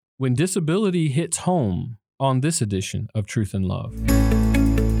when disability hits home on this edition of Truth and Love.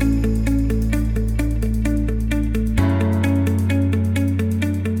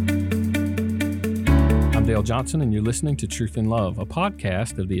 I'm Dale Johnson, and you're listening to Truth and Love, a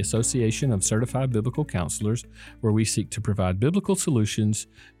podcast of the Association of Certified Biblical Counselors, where we seek to provide biblical solutions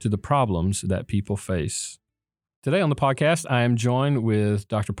to the problems that people face. Today on the podcast, I am joined with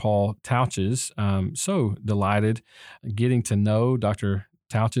Dr. Paul Tautges. I'm so delighted getting to know Dr.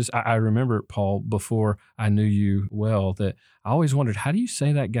 Tautges. I remember, Paul, before I knew you well, that I always wondered, how do you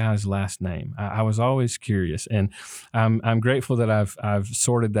say that guy's last name? I was always curious, and I'm grateful that I've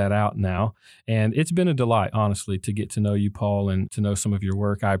sorted that out now. And it's been a delight, honestly, to get to know you, Paul, and to know some of your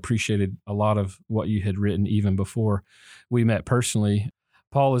work. I appreciated a lot of what you had written even before we met personally.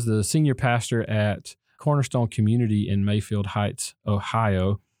 Paul is the senior pastor at Cornerstone Community in Mayfield Heights,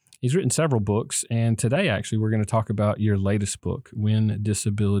 Ohio. He's written several books, and today, actually, we're going to talk about your latest book, When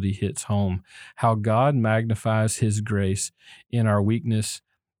Disability Hits Home, how God magnifies His grace in our weakness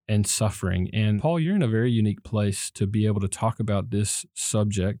and suffering. And Paul, you're in a very unique place to be able to talk about this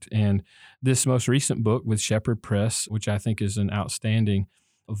subject. And this most recent book with Shepherd Press, which I think is an outstanding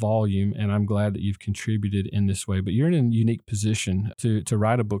volume, and I'm glad that you've contributed in this way. But you're in a unique position to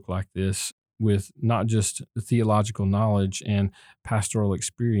write a book like this, with not just theological knowledge and pastoral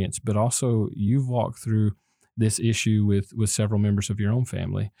experience, but also you've walked through this issue with several members of your own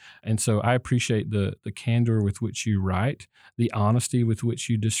family. And so I appreciate the candor with which you write, the honesty with which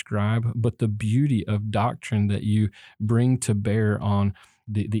you describe, but the beauty of doctrine that you bring to bear on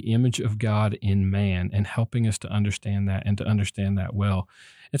the image of God in man and helping us to understand that and to understand that well.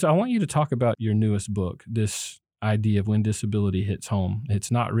 And so I want you to talk about your newest book, this idea of when disability hits home. It's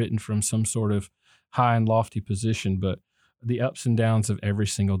not written from some sort of high and lofty position, but the ups and downs of every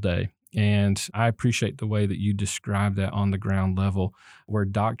single day. And I appreciate the way that you describe that on the ground level, where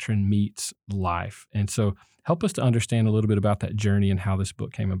doctrine meets life. And so help us to understand a little bit about that journey and how this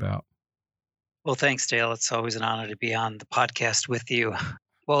book came about. Well, thanks, Dale. It's always an honor to be on the podcast with you.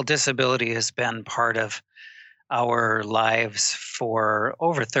 Well, disability has been part of our lives for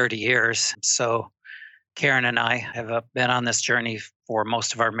over 30 years. So Karen and I have been on this journey for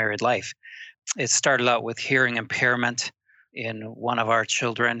most of our married life. It started out with hearing impairment in one of our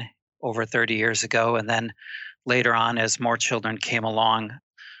children over 30 years ago. And then later on, as more children came along,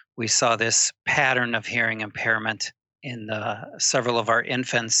 we saw this pattern of hearing impairment in several of our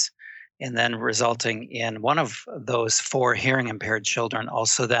infants, and then resulting in one of those 4 hearing impaired children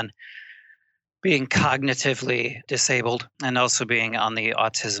also then being cognitively disabled and also being on the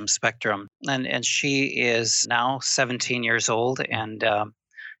autism spectrum. And she is now 17 years old and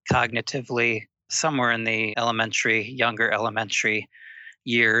cognitively somewhere in the younger elementary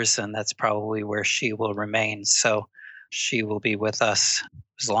years, and that's probably where she will remain. So she will be with us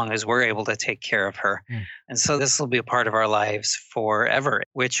as long as we're able to take care of her. And so this will be a part of our lives forever,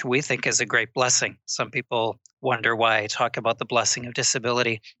 which we think is a great blessing. Some people wonder why I talk about the blessing of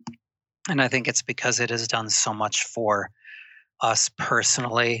disability. And I think it's because it has done so much for us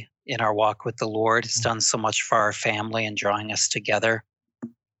personally in our walk with the Lord. It's done so much for our family in drawing us together.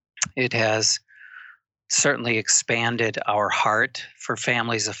 It has certainly expanded our heart for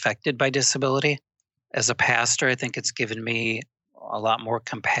families affected by disability. As a pastor, I think it's given me a lot more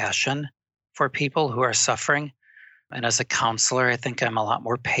compassion for people who are suffering. And as a counselor, I think I'm a lot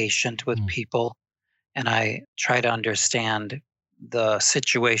more patient with people. And I try to understand the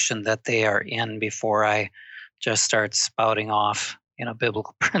situation that they are in before I just start spouting off,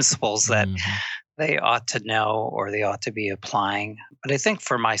 biblical principles that they ought to know or they ought to be applying. But I think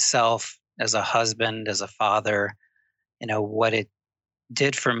for myself, as a husband, as a father, what it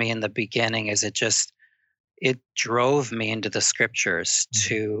did for me in the beginning is it drove me into the scriptures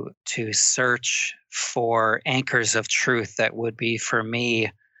to search for anchors of truth that would be for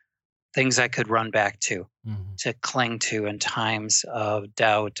me things I could run back to cling to in times of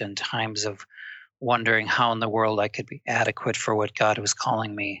doubt and times of wondering how in the world I could be adequate for what God was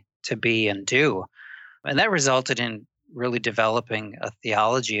calling me to be and do. And that resulted in really developing a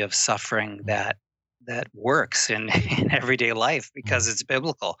theology of suffering that works in everyday life because it's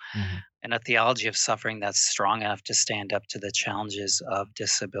biblical, and a theology of suffering that's strong enough to stand up to the challenges of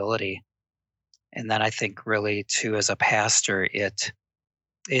disability. And then I think really too, as a pastor,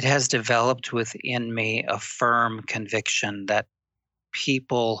 it has developed within me a firm conviction that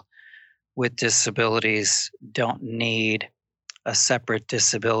people with disabilities don't need a separate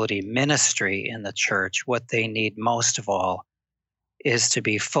disability ministry in the church. What they need most of all is to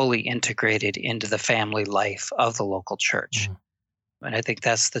be fully integrated into the family life of the local church. And I think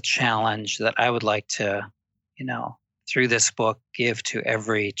that's the challenge that I would like to, through this book, give to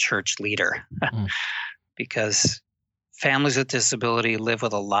every church leader Mm. because families with disability live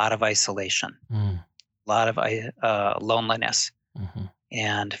with a lot of isolation, Mm. a lot of loneliness. Mhm.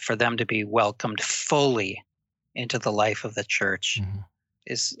 And for them to be welcomed fully into the life of the church Mhm.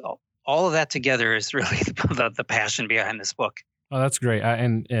 is all of that together is really the passion behind this book. Oh, that's great.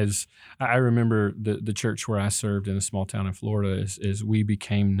 And as I remember the church where I served in a small town in Florida is we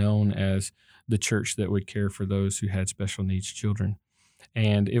became known as the church that would care for those who had special needs children.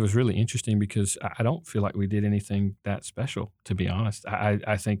 And it was really interesting because I don't feel like we did anything that special, to be honest.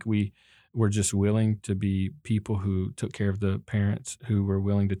 I think we were just willing to be people who took care of the parents, who were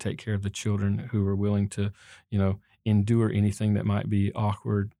willing to take care of the children, who were willing to, endure anything that might be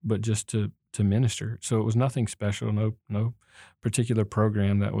awkward, but just to minister. So it was nothing special, no particular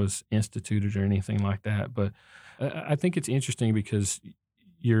program that was instituted or anything like that. But I think it's interesting because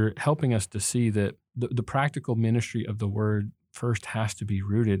you're helping us to see that the practical ministry of the word first has to be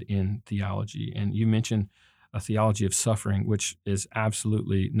rooted in theology. And you mentioned a theology of suffering, which is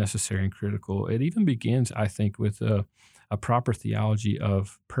absolutely necessary and critical. It even begins, I think, with a proper theology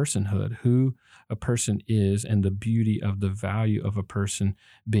of personhood, who a person is, and the beauty of the value of a person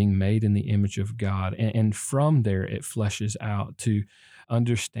being made in the image of God. And from there, it fleshes out to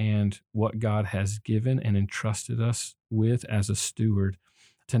understand what God has given and entrusted us with as a steward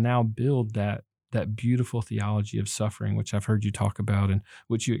to now build that beautiful theology of suffering, which I've heard you talk about and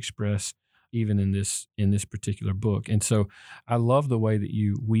which you express even in this particular book. And so I love the way that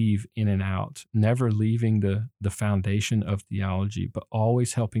you weave in and out, never leaving the foundation of theology, but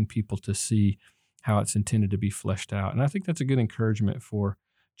always helping people to see how it's intended to be fleshed out. And I think that's a good encouragement for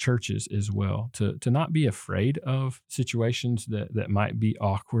churches as well, to not be afraid of situations that might be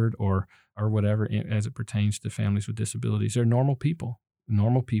awkward or whatever as it pertains to families with disabilities. They're normal people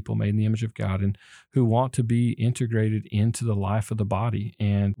made in the image of God and who want to be integrated into the life of the body.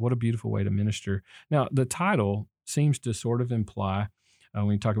 And what a beautiful way to minister. Now, the title seems to sort of imply,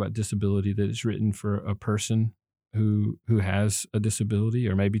 when you talk about disability, that it's written for a person who has a disability,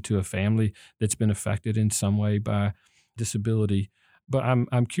 or maybe to a family that's been affected in some way by disability. But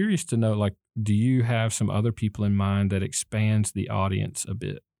I'm curious to know, like, do you have some other people in mind that expands the audience a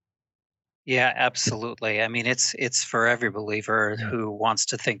bit? Yeah, absolutely. I mean, it's for every believer Mm. who wants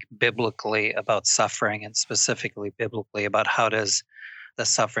to think biblically about suffering and specifically biblically about how does the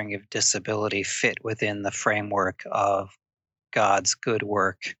suffering of disability fit within the framework of God's good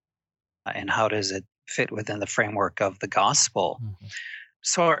work and how does it fit within the framework of the gospel. Mhm.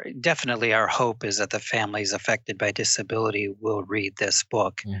 So definitely our hope is that the families affected by disability will read this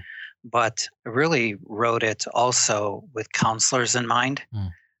book, Mm. but I really wrote it also with counselors in mind.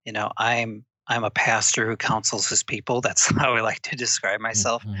 Mm. I'm a pastor who counsels his people. That's how I like to describe Mm.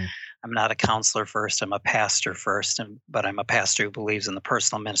 myself. Mhm. I'm not a counselor first, I'm a pastor first, but I'm a pastor who believes in the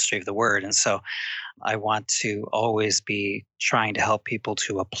personal ministry of the word. And so I want to always be trying to help people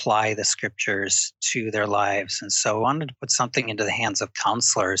to apply the scriptures to their lives. And so I wanted to put something into the hands of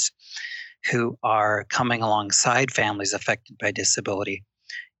counselors who are coming alongside families affected by disability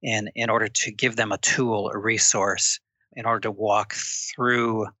in order to give them a tool, a resource, in order to walk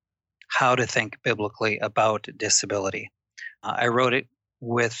through how to think biblically about disability. I wrote it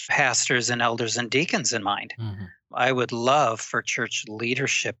with pastors and elders and deacons in mind. Mhm. I would love for church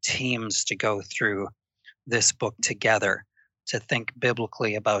leadership teams to go through this book together to think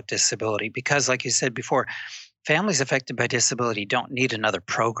biblically about disability because, like you said before, families affected by disability don't need another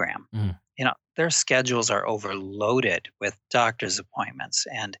program. Mm. Their schedules are overloaded with doctor's appointments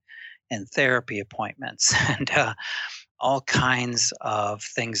and therapy appointments and all kinds of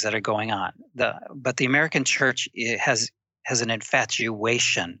things that are going on. But the American church has an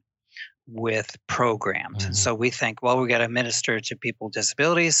infatuation with programs. And Mhm. so we think, well, we got to minister to people with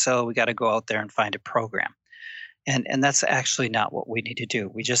disabilities, so we got to go out there and find a program. And that's actually not what we need to do.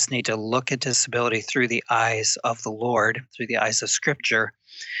 We just need to look at disability through the eyes of the Lord, through the eyes of Scripture,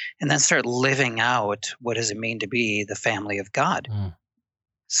 and then start living out what does it mean to be the family of God. Mm.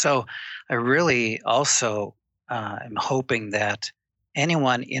 So I really also am hoping that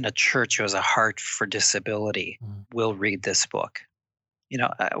anyone in a church who has a heart for disability Mm. will read this book.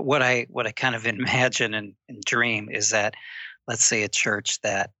 What I kind of imagine and dream is that, let's say, a church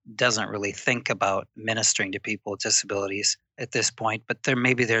that doesn't really think about ministering to people with disabilities at this point, but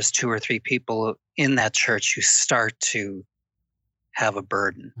there's two or three people in that church who start to have a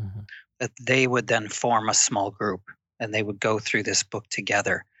burden, Mhm. that they would then form a small group and they would go through this book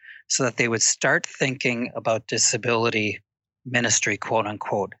together so that they would start thinking about disability ministry, quote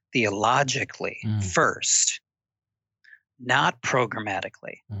unquote, theologically Mm. first, not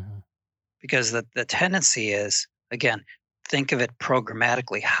programmatically. Mhm. Because the tendency is Again, think of it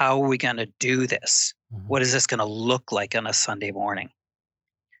programmatically. How are we going to do this? Mhm. What is this going to look like on a Sunday morning?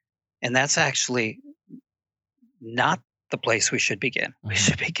 And that's actually not the place we should begin. We Mhm.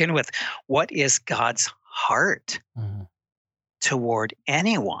 should begin with what is God's heart Mhm. toward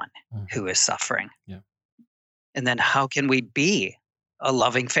anyone Mhm. who is suffering? Yeah. And then how can we be a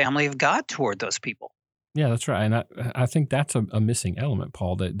loving family of God toward those people? Yeah, that's right, and I think that's a missing element,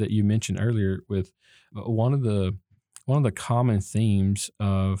 Paul, that you mentioned earlier with one of the common themes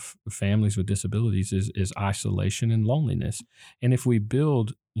of families with disabilities is isolation and loneliness. And if we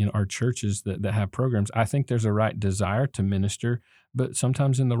build, our churches that have programs, I think there's a right desire to minister, but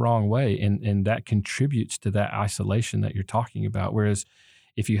sometimes in the wrong way, and that contributes to that isolation that you're talking about. Whereas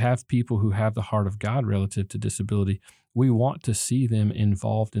if you have people who have the heart of God relative to disability, we want to see them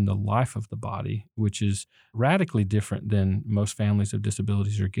involved in the life of the body, which is radically different than most families of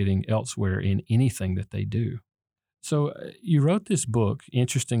disabilities are getting elsewhere in anything that they do. So, you wrote this book,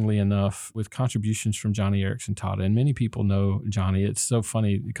 interestingly enough, with contributions from Johnny Erickson Tata, and many people know Johnny. It's so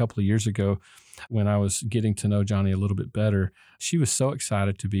funny. A couple of years ago, when I was getting to know Johnny a little bit better, she was so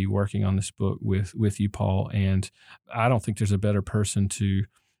excited to be working on this book with you, Paul. And I don't think there's a better person to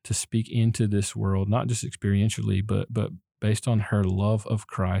speak into this world, not just experientially, but based on her love of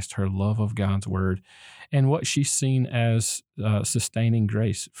Christ, her love of God's word, and what she's seen as sustaining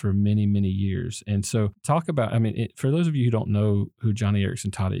grace for many, many years. And so, talk about, I mean, for those of you who don't know who Johnny Erickson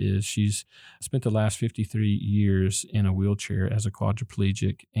Tata is, she's spent the last 53 years in a wheelchair as a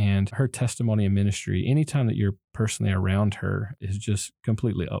quadriplegic, and her testimony and ministry, anytime that you're personally around her, is just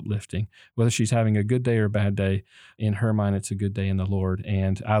completely uplifting. Whether she's having a good day or a bad day, in her mind, it's a good day in the Lord.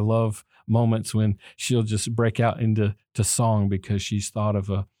 And I love moments when she'll just break out into song because she's thought of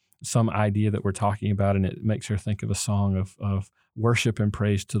some idea that we're talking about, and it makes her think of a song of worship and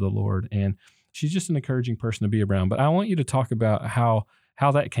praise to the Lord. And she's just an encouraging person to be around. But I want you to talk about how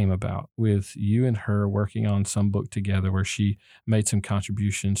that came about with you and her working on some book together where she made some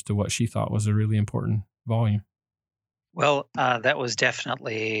contributions to what she thought was a really important volume. Well, that was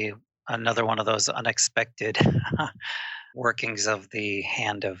definitely another one of those unexpected workings of the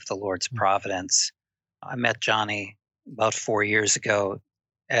hand of the Lord's providence. I met Johnny about 4 years ago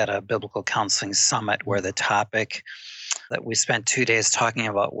at a biblical counseling summit where the topic that we spent 2 days talking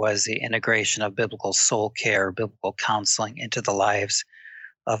about was the integration of biblical soul care, biblical counseling into the lives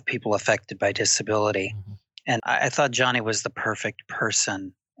of people affected by disability. Mhm. And I thought Johnny was the perfect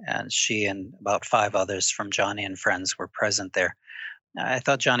person, and she and about five others from Johnny and Friends were present there. I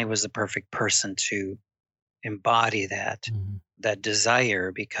thought Johnny was the perfect person to embody Mhm. that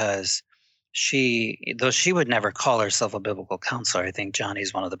desire because though she would never call herself a biblical counselor, I think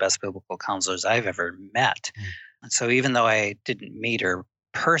Johnny's one of the best biblical counselors I've ever met. Mhm. And so even though I didn't meet her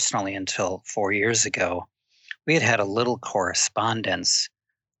personally until 4 years ago, we had had a little correspondence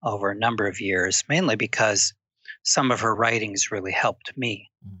over a number of years, mainly because some of her writings really helped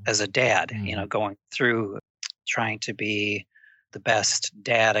me Mhm. as a dad, Mhm. going through trying to be the best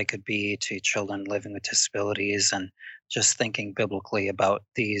dad I could be to children living with disabilities and just thinking biblically about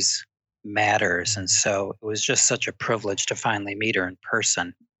these matters. And Mhm. so it was just such a privilege to finally meet her in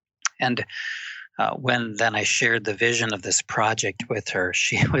person. And when then I shared the vision of this project with her,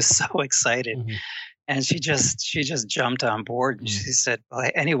 she was so excited, Mhm. and she just jumped on board. And Mhm. she said, "Well,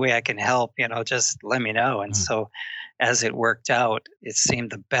 any way I can help, just let me know." And Mhm. so, as it worked out, it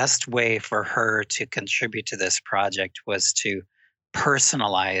seemed the best way for her to contribute to this project was to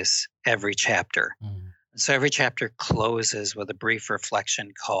personalize every chapter. Mhm. So every chapter closes with a brief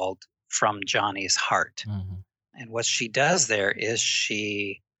reflection called "From Johnny's Heart." Mhm. And what she does there is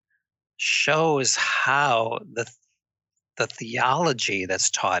she shows how the theology that's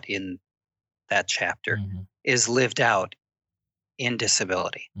taught in that chapter Mhm. is lived out in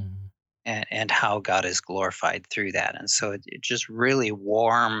disability, Mhm. and how God is glorified through that. And so it just really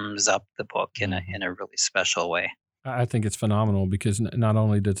warms up the book in a, Mhm. in a really special way. I think it's phenomenal because not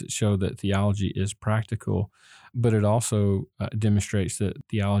only does it show that theology is practical, but it also demonstrates that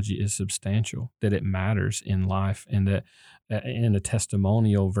theology is substantial, that it matters in life, and that in a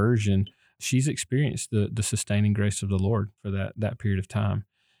testimonial version, she's experienced the sustaining grace of the Lord for that period of time.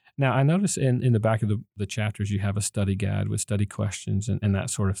 Now, I notice in the back of the chapters, you have a study guide with study questions and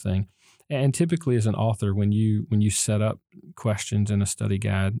that sort of thing. And typically, as an author, when you set up questions in a study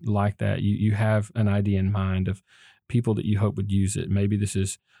guide like that, you have an idea in mind of people that you hope would use it. Maybe this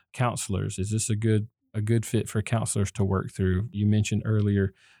is counselors. Is this a good fit for counselors to work through? You mentioned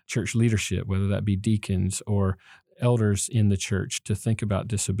earlier church leadership, whether that be deacons or elders in the church, to think about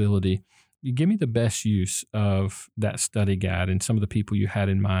disability. You give me the best use of that study guide and some of the people you had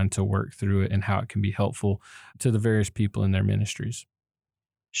in mind to work through it and how it can be helpful to the various people in their ministries.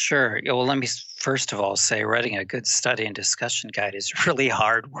 Sure. Yeah, well, let me first of all say writing a good study and discussion guide is really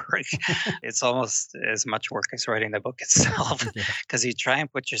hard work. It's almost as much work as writing the book itself Yeah. because you try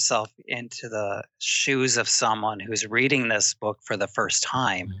and put yourself into the shoes of someone who's reading this book for the first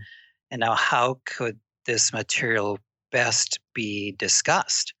time. Mhm. And now, how could this material best be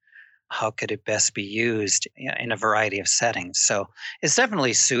discussed? How could it best be used in a variety of settings? So it's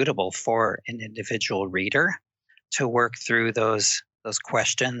definitely suitable for an individual reader to work through those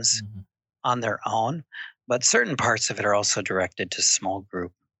questions Mhm. on their own, but certain parts of it are also directed to small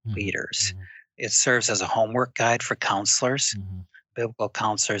group Mhm. leaders. Mhm. It serves as a homework guide for counselors. Mhm. Biblical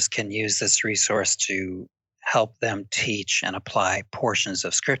counselors can use this resource to help them teach and apply portions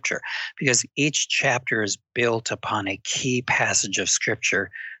of Scripture because each chapter is built upon a key passage of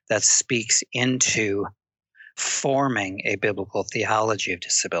Scripture that speaks into forming a biblical theology of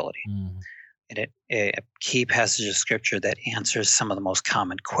disability. Mhm. And a key passage of Scripture that answers some of the most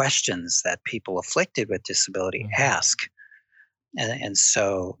common questions that people afflicted with disability Mhm. ask. And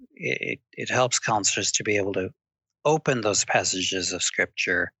so it helps counselors to be able to open those passages of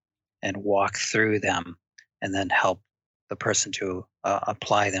Scripture and walk through them and then help the person to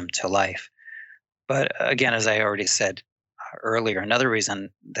apply them to life. But again, as I already said earlier, another reason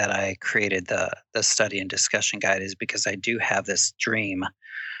that I created the study and discussion guide is because I do have this dream,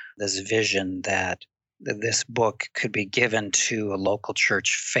 this vision that this book could be given to a local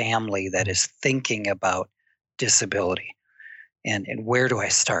church family that is thinking about disability. And where do I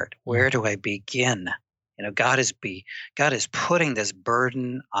start? Mhm. Where do I begin? God is putting this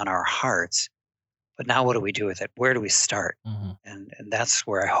burden on our hearts, but now what do we do with it? Where do we start? Mhm. And that's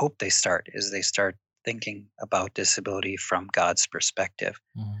where I hope they start, is they start thinking about disability from God's perspective.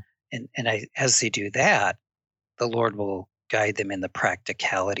 Mhm. As they do that, the Lord will guide them in the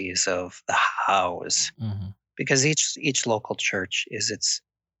practicalities of the hows, Mhm. because each local church is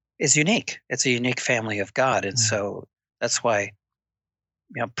unique. It's a unique family of God, and Mhm. so that's why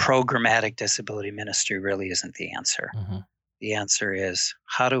programmatic disability ministry really isn't the answer. Mhm. The answer is,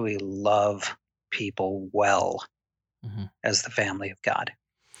 how do we love people well Mhm. as the family of God?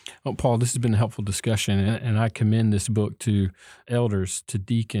 Well, Paul, this has been a helpful discussion, and I commend this book to elders, to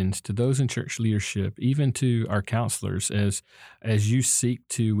deacons, to those in church leadership, even to our counselors, as you seek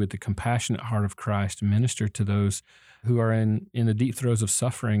to, with the compassionate heart of Christ, minister to those who are in the deep throes of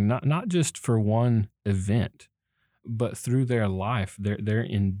suffering, not just for one event, but through their life, they're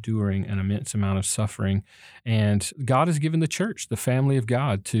enduring an immense amount of suffering, and God has given the church, the family of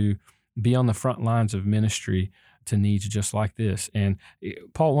God, to be on the front lines of ministry to needs just like this. And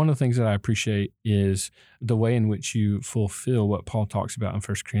Paul, one of the things that I appreciate is the way in which you fulfill what Paul talks about in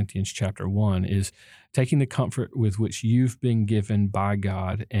 1 Corinthians chapter 1 is taking the comfort with which you've been given by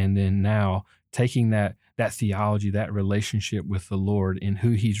God, and then now taking that theology, that relationship with the Lord and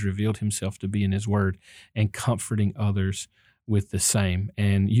who he's revealed himself to be in his word, and comforting others with the same.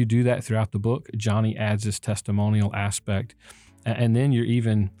 And you do that throughout the book. Johnny adds this testimonial aspect. And then you're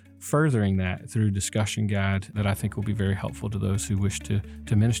even furthering that through discussion guide that I think will be very helpful to those who wish to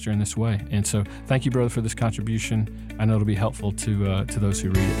minister in this way. And so thank you, brother, for this contribution. I know it'll be helpful to those who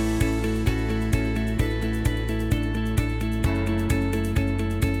read it.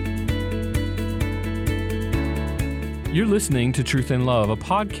 You're listening to Truth in Love, a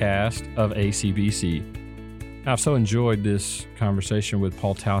podcast of ACBC. I've so enjoyed this conversation with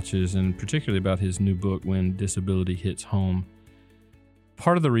Paul Tautges, and particularly about his new book, When Disability Hits Home.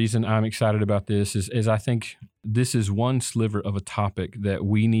 Part of the reason I'm excited about this is I think this is one sliver of a topic that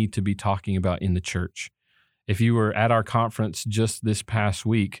we need to be talking about in the church. If you were at our conference just this past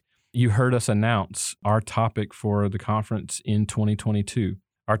week, you heard us announce our topic for the conference in 2022.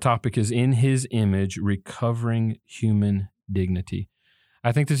 Our topic is In His Image, Recovering Human Dignity.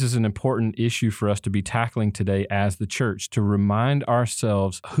 I think this is an important issue for us to be tackling today as the church, to remind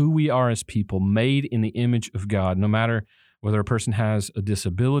ourselves who we are as people made in the image of God, no matter whether a person has a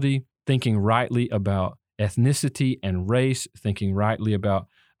disability, thinking rightly about ethnicity and race, thinking rightly about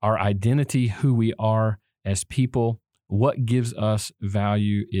our identity, who we are as people. What gives us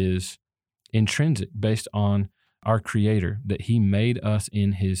value is intrinsic, based on our Creator, that He made us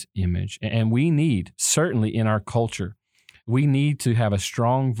in His image. And we need, certainly in our culture, we need to have a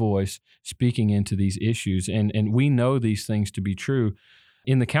strong voice speaking into these issues. And we know these things to be true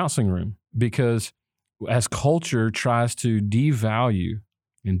in the counseling room, because as culture tries to devalue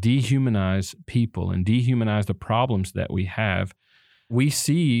and dehumanize people and dehumanize the problems that we have, we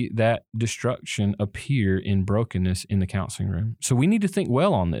see that destruction appear in brokenness in the counseling room. So we need to think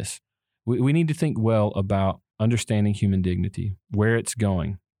well on this. We need to think well about understanding human dignity, where it's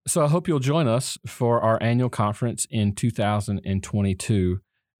going. So I hope you'll join us for our annual conference in 2022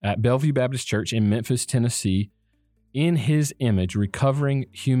 at Bellevue Baptist Church in Memphis, Tennessee, In His Image, Recovering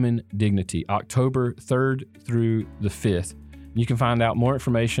Human Dignity, October 3rd through the 5th. You can find out more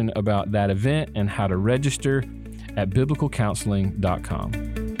information about that event and how to register at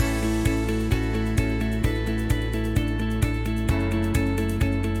biblicalcounseling.com.